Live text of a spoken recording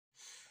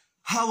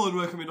Hello and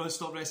welcome to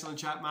Non-Stop Wrestling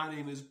Chat. My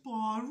name is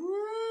Barry.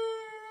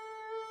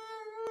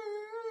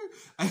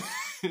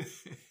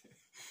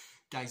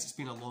 Guys, it's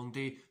been a long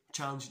day.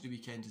 Challenge the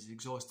weekend has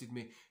exhausted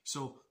me.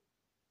 So,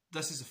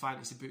 this is the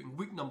fantasy booking.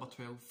 Week number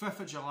 12, 5th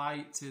of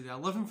July to the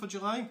 11th of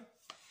July.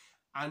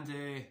 And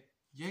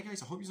yeah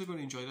guys, I hope you're going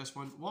to enjoy this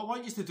one. What I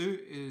want you to do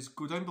is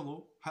go down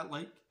below, hit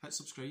like, hit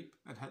subscribe,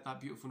 and hit that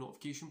beautiful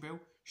notification bell.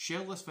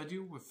 Share this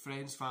video with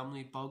friends,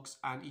 family, bugs,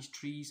 aunties,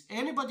 trees,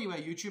 anybody with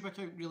a YouTube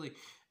account really,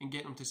 and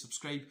get them to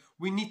subscribe.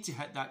 We need to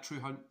hit that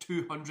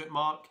 200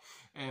 mark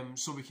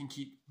so we can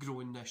keep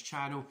growing this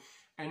channel.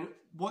 And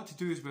what to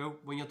do as well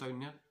when you're down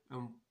there,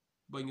 and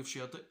when you've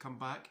shared it, come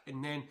back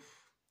and then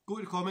go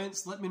to the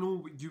comments, let me know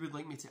what you would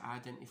like me to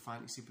add into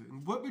fantasy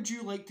booking. What would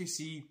you like to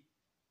see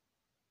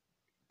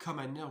come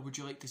in there? Would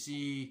you like to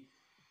see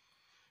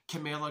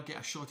Camilla get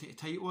a shot at a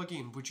title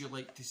again? Would you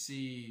like to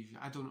see,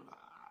 I don't know,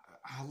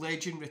 a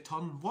legend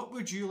return? What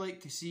would you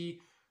like to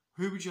see?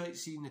 Who would you like to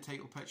see in the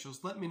title pictures?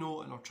 Let me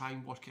know and I'll try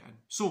and work it in.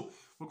 So,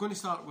 we're going to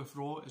start with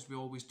Raw as we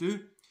always do.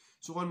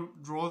 So on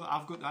Raw,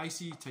 I've got the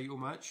IC title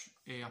match,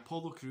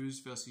 Apollo Crews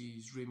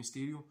versus Rey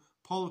Mysterio.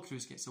 Apollo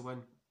Crews gets the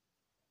win.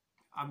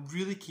 I'm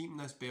really keeping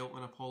this belt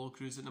on Apollo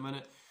Crews at the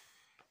minute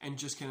and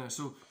just kind of,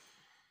 so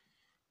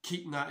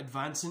keeping that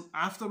advancing.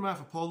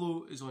 Aftermath,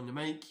 Apollo is on the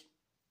mic.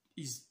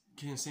 He's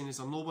kind of saying there's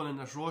no one in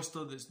this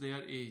roster that's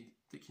there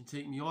that can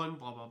take me on,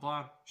 blah blah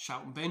blah.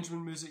 Shelton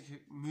Benjamin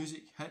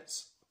music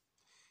hits.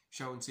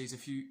 Shelton says,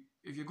 if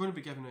you're going to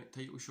be giving out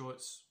title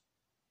shots,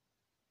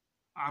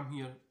 I'm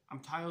here. I'm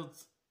tired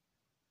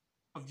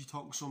of you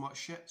talking so much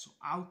shit, so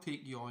I'll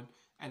take you on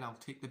and I'll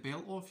take the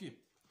belt off you.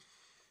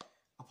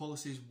 Apollo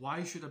says,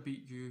 why should I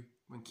beat you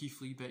when Keith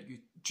Lee bet you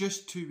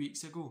just 2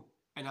 weeks ago,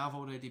 and I've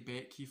already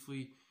bet Keith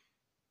Lee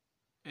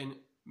and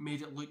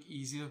made it look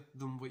easier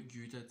than what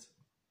you did.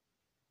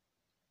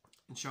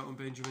 And Shelton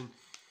Benjamin,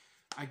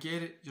 I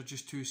get it, you're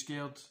just too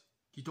scared.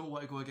 You don't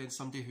want to go against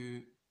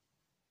somebody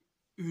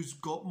who's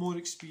got more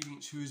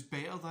experience, who's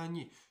better than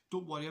you.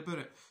 Don't worry about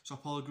it. So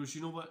Apollo goes,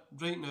 you know what,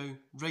 right now,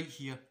 right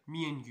here,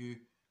 me and you,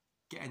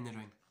 get in the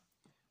ring.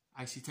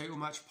 IC title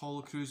match,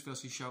 Apollo Crews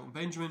versus Shelton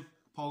Benjamin.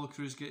 Apollo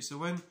Crews gets the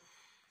win.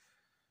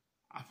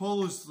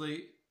 Apollo's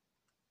like,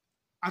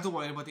 I don't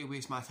want anybody to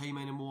waste my time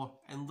anymore.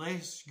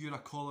 Unless you're a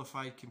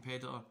qualified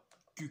competitor,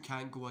 you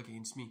can't go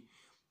against me.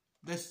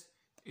 This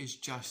is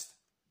just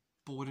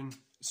boring.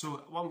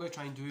 So what I'm going to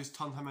try and do is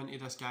turn him into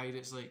this guy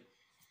that's like,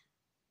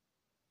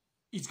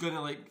 he's going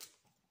to like,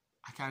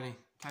 I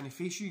can't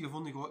face you, you've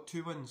only got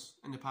 2 wins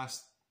in the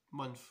past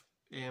month.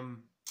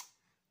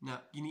 Nah,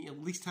 you need to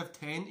at least have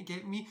 10 to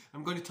get me.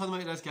 I'm going to turn him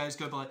into this guy that's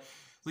going to be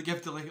like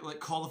give the like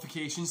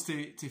qualifications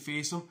to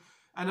face him.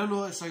 And I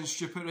know it sounds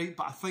stupid, right,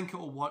 but I think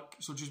it'll work,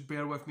 so just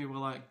bear with me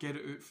while I get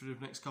it out for the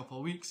next couple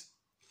of weeks.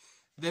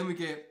 Then we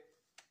get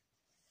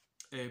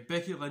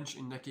Becky Lynch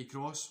and Nikki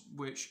Cross,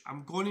 which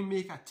I'm going to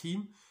make a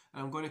team,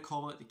 and I'm going to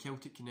call it the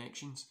Celtic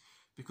Connections,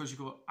 because you've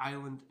got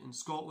Ireland and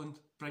Scotland,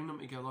 bring them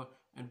together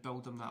and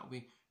build them that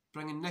way.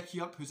 Bringing Nikki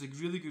up, who's a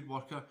really good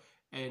worker,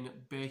 and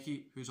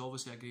Becky, who's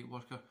obviously a great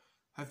worker.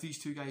 Have these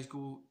two guys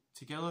go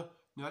together.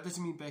 Now that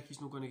doesn't mean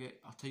Becky's not going to get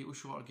a title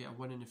shot or get a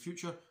win in the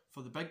future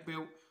for the big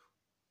belt,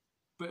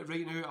 but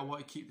right now I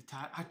want to keep the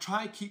tag. I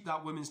try to keep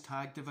that women's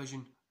tag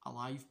division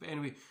alive. But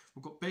anyway,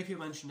 we've got Becky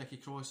Lynch and Nikki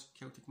Cross,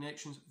 Celtic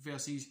Connections,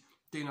 versus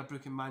Dana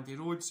Brooke and Mandy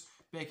Rhodes.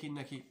 Becky and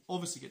Nikki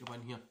obviously get the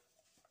win here.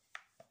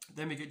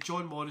 Then we get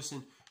John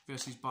Morrison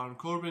versus Baron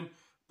Corbin.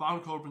 Baron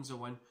Corbin's a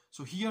win.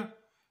 So here,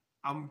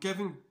 I'm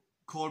giving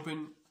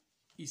Corbin,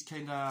 he's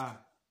kind of,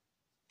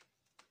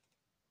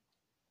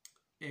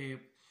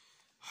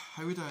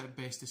 how would I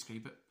best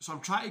describe it? So I'm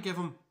trying to give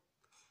him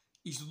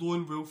his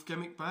lone wolf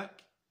gimmick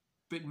back,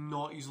 but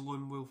not his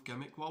lone wolf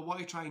gimmick. What I want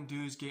to try and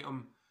do is get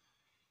him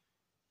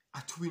a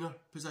tweener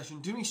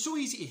position. Do me so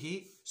easy to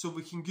hate, so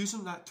we can use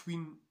him that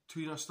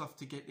tweener stuff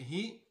to get the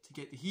hate, to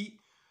get the heat.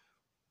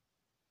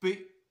 But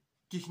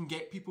you can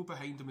get people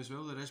behind him as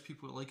well. There is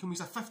people that like him. He's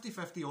a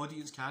 50-50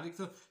 audience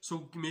character,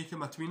 so make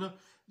him a tweener.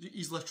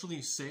 He's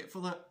literally set for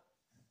that.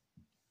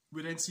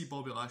 We then see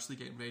Bobby Lashley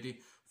getting ready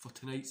for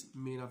tonight's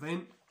main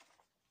event.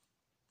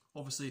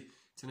 Obviously,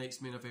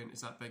 tonight's main event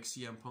is that big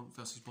CM Punk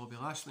versus Bobby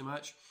Lashley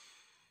match.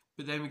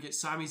 But then we get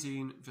Sami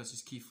Zayn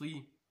versus Keith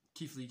Lee.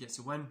 Keith Lee gets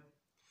a win.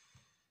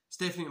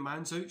 Stephanie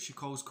McMahon's out. She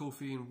calls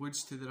Kofi and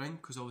Woods to the ring,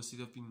 because obviously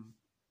they've been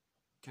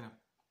kind of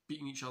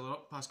beating each other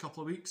up the past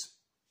couple of weeks.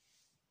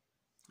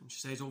 And she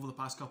says, over the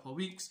past couple of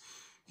weeks,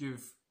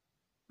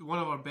 one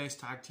of our best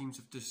tag teams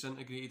have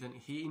disintegrated into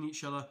hating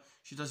each other.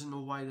 She doesn't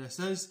know why this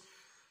is.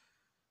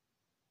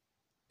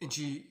 And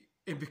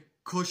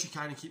because she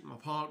can't keep them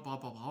apart, blah,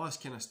 blah, blah, this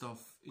kind of stuff.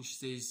 And she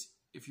says,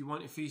 if you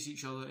want to face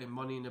each other in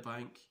Money in the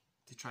Bank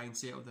to try and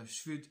settle this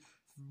feud,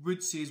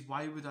 Wood says,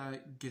 why would I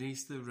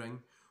grace the ring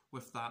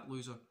with that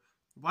loser?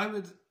 Why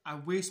would I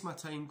waste my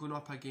time going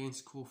up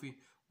against Kofi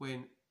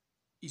when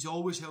he's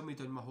always held me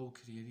down my whole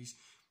career?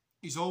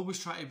 He's always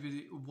tried to be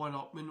the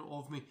one-upman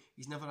of me.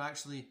 He's never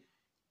actually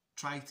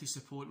tried to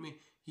support me.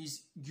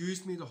 He's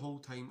used me the whole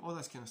time. All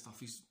this kind of stuff.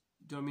 Do you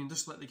know what I mean?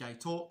 Just let the guy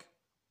talk.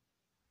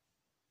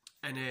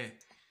 And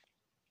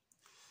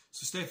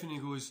so Stephanie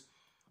goes,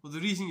 well, the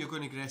reason you're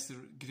going to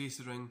grace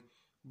the ring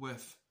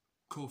with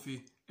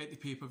Kofi at the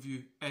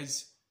pay-per-view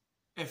is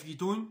if you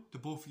don't, the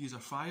both of you are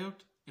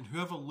fired, and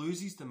whoever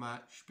loses the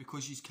match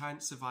because you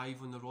can't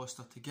survive on the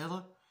roster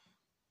together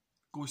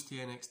goes to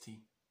NXT.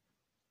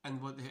 And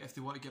if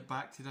they want to get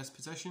back to this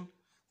position,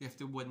 they have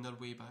to win their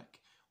way back.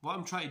 What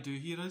I'm trying to do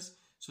here is,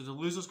 so the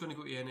loser's going to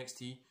go to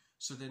NXT,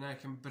 so then I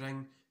can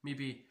bring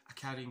maybe a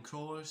Karrion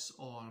Kross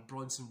or a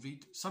Bronson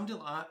Reed, somebody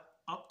like that,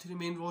 up to the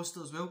main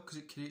roster as well, because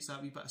it creates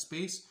that wee bit of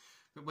space.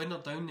 But when they're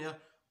down there,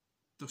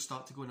 they'll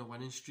start to go on a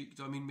winning streak.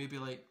 Do you know what I mean? Maybe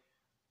like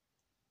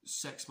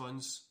 6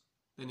 months,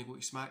 then they go to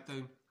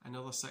SmackDown,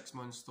 another 6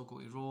 months, they'll go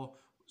to Raw,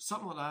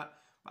 something like that.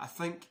 But I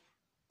think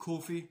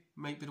Kofi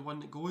might be the one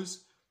that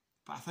goes.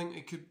 But I think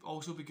it could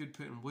also be good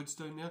putting Woods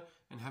down there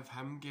and have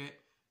him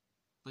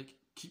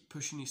keep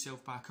pushing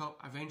himself back up,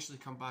 eventually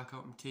come back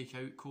up and take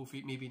out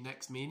Kofi maybe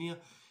next Mania.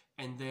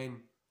 And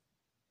then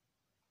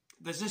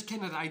there's this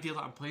kind of idea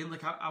that I'm playing.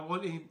 Like, I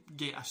want to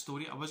get a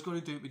story. I was going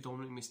to do it with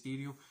Dominic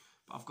Mysterio,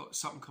 but I've got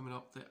something coming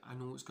up that I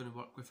know it's going to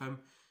work with him.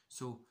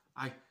 So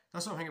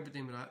that's what I'm thinking about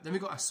doing with that. Then we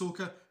got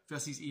Ahsoka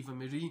versus Eva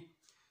Marie.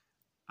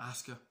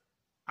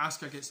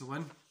 Asuka gets the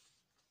win.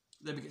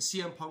 Then we get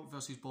CM Punk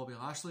versus Bobby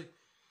Lashley.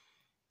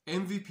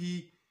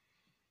 MVP,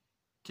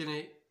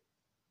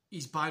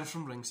 he's banned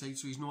from ringside,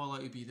 so he's not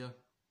allowed to be there,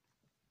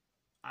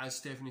 as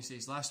Stephanie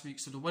says last week.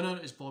 So the winner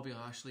is Bobby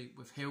Lashley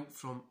with help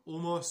from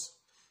Omos.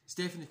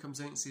 Stephanie comes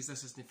out and says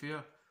this isn't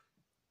fair,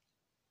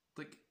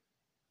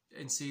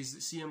 and says that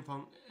CM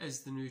Punk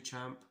is the new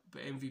champ,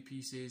 but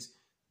MVP says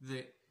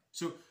that.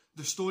 So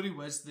the story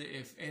was that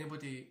if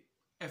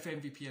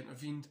MVP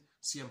intervened,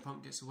 CM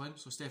Punk gets the win.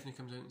 So Stephanie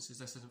comes out and says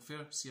this isn't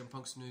fair. CM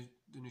Punk's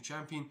the new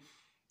champion.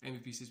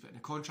 MVP says, but in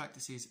the contract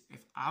it says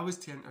if I was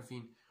to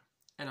intervene,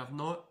 and I've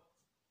not.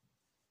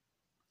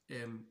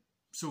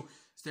 So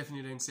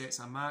Stephanie then sets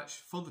a match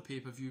for the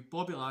pay-per-view: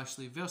 Bobby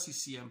Lashley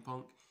versus CM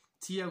Punk,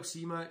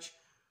 TLC match,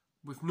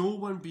 with no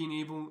one being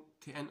able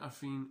to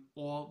intervene,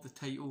 or the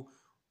title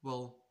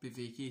will be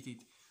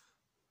vacated.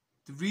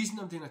 The reason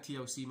I'm doing a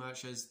TLC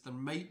match is there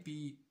might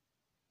be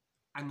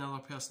another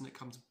person that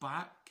comes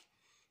back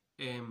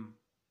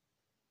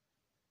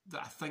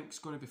that I think is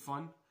going to be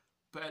fun,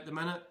 but at the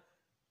minute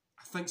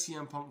I think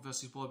CM Punk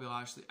versus Bobby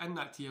Lashley in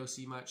that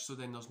TLC match, so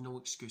then there's no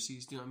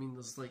excuses. Do you know what I mean?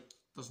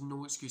 There's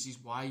no excuses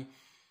why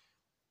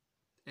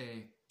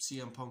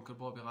CM Punk or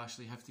Bobby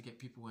Lashley have to get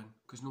people in,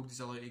 because nobody's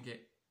allowed to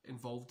get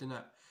involved in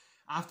it.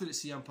 After the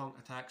CM Punk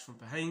attacks from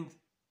behind,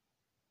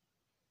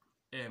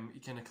 he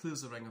kind of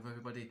clears the ring of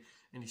everybody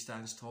and he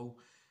stands tall.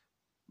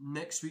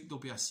 Next week there'll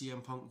be a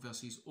CM Punk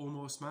versus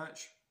Omos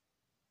match,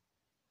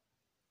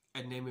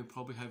 and then we'll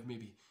probably have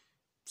maybe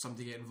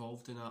somebody get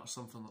involved in that or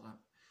something like that.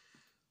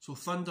 So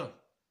Thunder,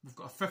 we've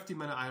got a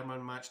 50-minute Iron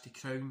Man match to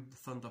crown the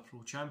Thunder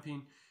Pro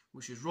Champion,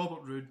 which is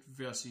Robert Roode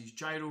versus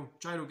Gyro.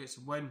 Gyro gets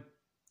the win.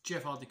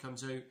 Jeff Hardy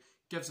comes out,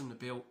 gives him the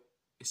belt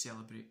to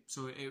celebrate.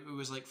 So it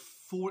was like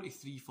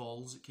 43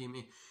 falls it came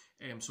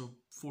to. So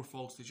 4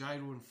 falls to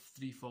Gyro and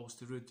 3 falls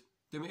to Roode.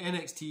 Then with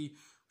NXT, we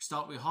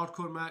start with a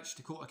hardcore match: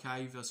 Dakota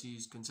Kai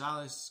versus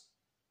Gonzalez.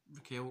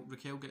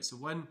 Raquel gets the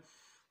win.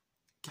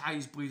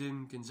 Kai's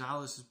bleeding,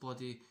 Gonzalez is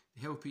bloody.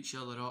 They help each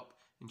other up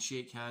and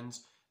shake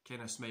hands,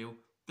 kind of smile.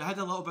 They had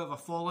a little bit of a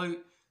fallout,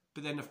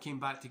 but then they've came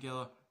back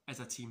together as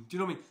a team. Do you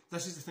know what I mean?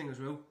 This is the thing as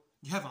well.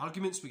 You have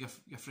arguments with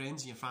your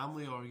friends and your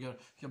family, or your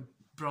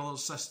brother,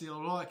 sister,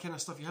 or all that kind of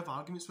stuff. You have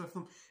arguments with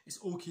them. It's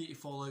okay to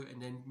fall out and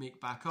then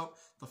make back up.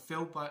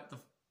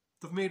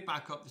 They've made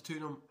back up. The two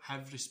of them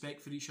have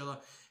respect for each other.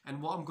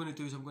 And what I'm going to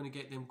do is I'm going to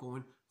get them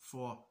going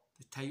for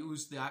the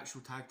titles, the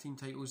actual tag team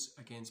titles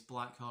against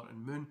Blackheart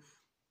and Moon,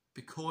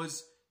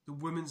 because the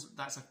women's,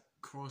 that's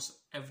across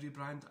every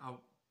brand.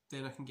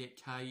 Then I can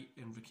get Kai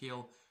and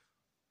Raquel,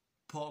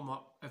 pot them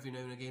up every now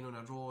and again on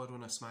a Raw or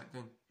on a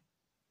SmackDown.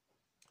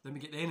 Then we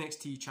get the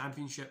NXT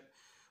Championship,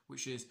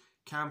 which is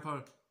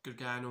Ciampa,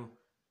 Gargano,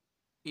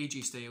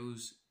 AJ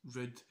Styles,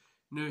 Roode.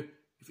 Now,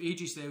 if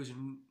AJ Styles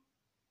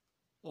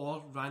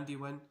or Randy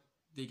win,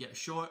 they get a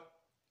shot.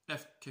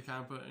 If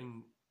Ciampa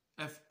and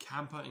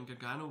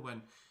Gargano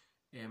win,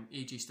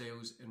 AJ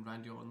Styles and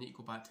Randy Orton need to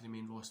go back to the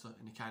main roster,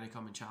 and they can't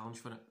come and challenge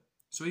for it.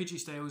 So AJ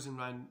Styles and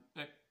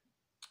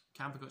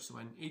Ciampa got to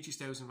win. AJ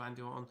Styles and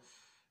Randy Orton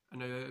are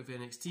now out of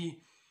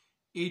NXT.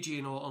 AJ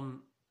and Orton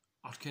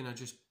are kind of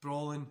just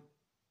brawling.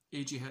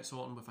 AJ hits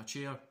Orton with a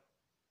chair,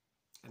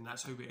 and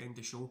that's how we end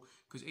the show,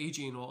 because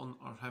AJ and Orton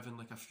are having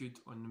like a feud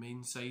on the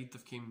main side.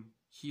 They've came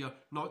here,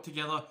 not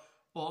together.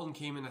 Orton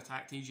came and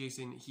attacked AJ,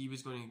 saying that he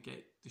was going to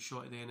get the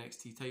shot at the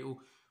NXT title,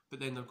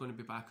 but then they're going to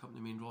be back up in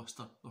the main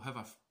roster. They'll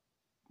have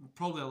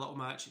probably a little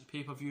match at the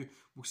pay-per-view.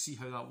 We'll see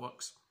how that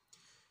works.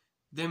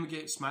 Then we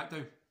get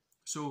SmackDown.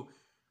 So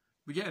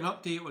we get an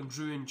update on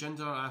Drew and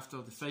Jinder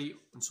after the fight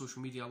on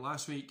social media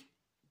last week.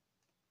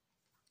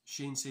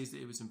 Shane says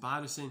that it was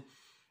embarrassing,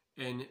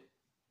 and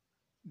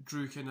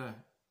Drew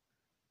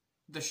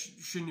this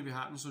shouldn't be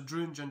happening. So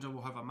Drew and Jinder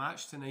will have a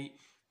match tonight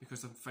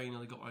because they've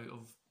finally got out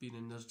of being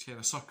in this kind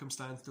of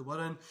circumstance they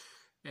were in.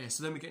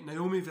 So then we get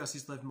Naomi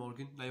versus Liv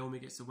Morgan. Naomi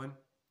gets the win.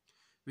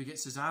 We get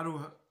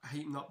Cesaro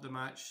hyping up the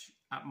match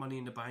at Money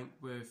in the Bank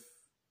with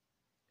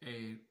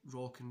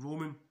Rock and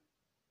Roman,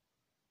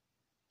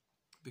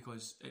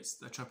 because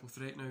it's a triple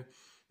threat now.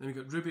 Then we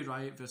got Ruby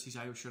Riott versus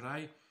Io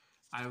Shirai.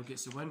 Io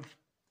gets the win.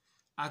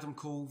 Adam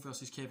Cole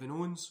versus Kevin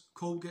Owens.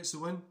 Cole gets the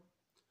win.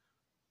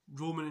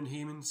 Roman and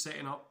Heyman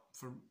setting up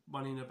for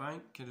Money in the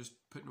Bank, kind of just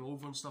putting them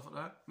over and stuff like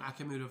that.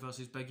 Nakamura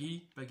versus Big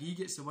E. Big E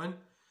gets the win.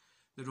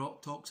 The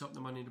Rock talks up the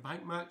Money in the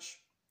Bank match.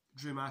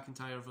 Drew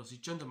McIntyre versus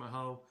Jinder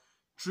Mahal.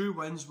 Drew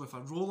wins with a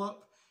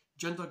roll-up.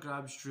 Jinder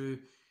grabs Drew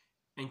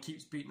and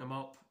keeps beating him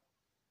up.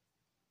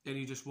 Then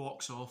he just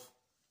walks off.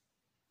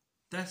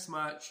 This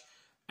match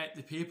at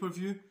the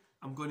pay-per-view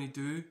I'm going to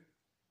do,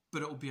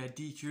 but it'll be a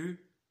DQ.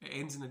 It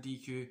ends in a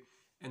DQ,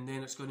 and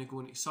then it's going to go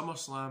into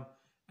SummerSlam.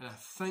 And I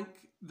think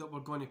that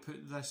we're going to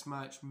put this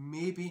match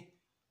maybe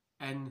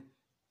in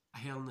a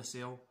Hell in a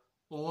Cell,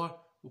 or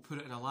we'll put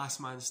it in a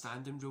last man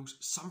standing rules,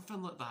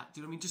 something like that.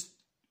 Do you know what I mean? Just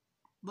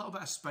a little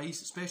bit of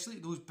spice, especially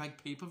those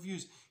big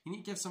pay-per-views. You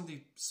need to give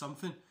somebody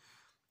something.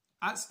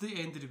 That's the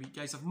end of the week,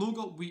 guys. I've not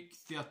got week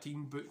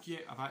 13 booked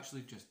yet. I've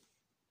actually just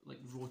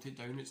wrote it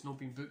down. It's not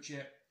been booked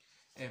yet.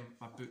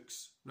 My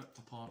book's ripped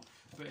apart,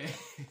 but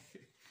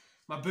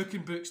my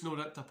booking book's not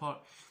ripped apart.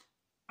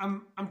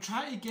 I'm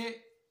trying to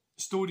get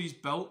stories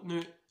built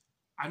now.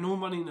 I know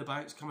Money in the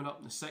Bank's coming up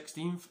on the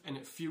 16th, and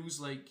it feels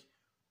like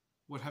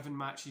we're having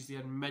matches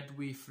there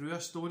midway through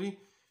a story,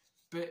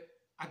 but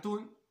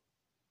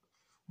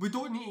we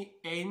don't need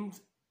to end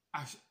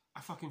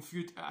a fucking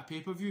feud at a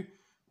pay-per-view.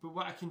 But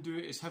what I can do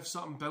is have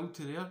something built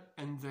to there,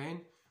 and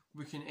then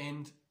we can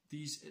end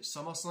these at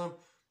SummerSlam.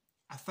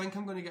 I think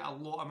I'm going to get a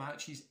lot of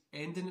matches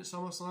ending at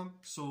SummerSlam.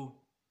 So,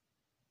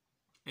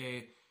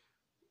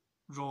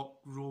 Rock,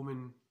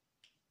 Roman,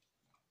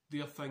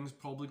 their thing's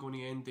probably going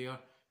to end there,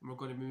 and we're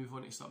going to move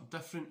on to something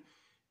different.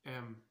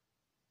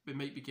 We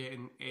might be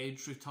getting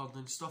Edge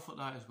returning, stuff like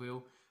that as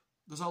well.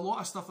 There's a lot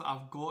of stuff that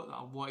I've got that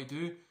I want to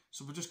do,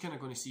 so we're just kind of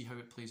going to see how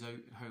it plays out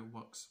and how it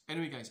works.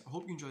 Anyway, guys, I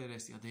hope you enjoy the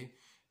rest of your day.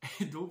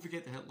 Don't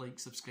forget to hit like,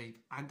 subscribe,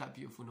 and that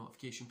beautiful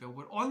notification bell.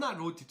 We're on that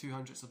road to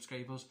 200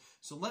 subscribers,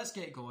 so let's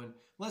get going,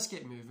 let's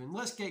get moving,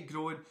 let's get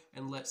growing,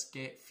 and let's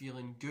get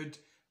feeling good.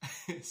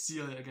 See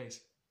you later,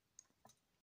 guys.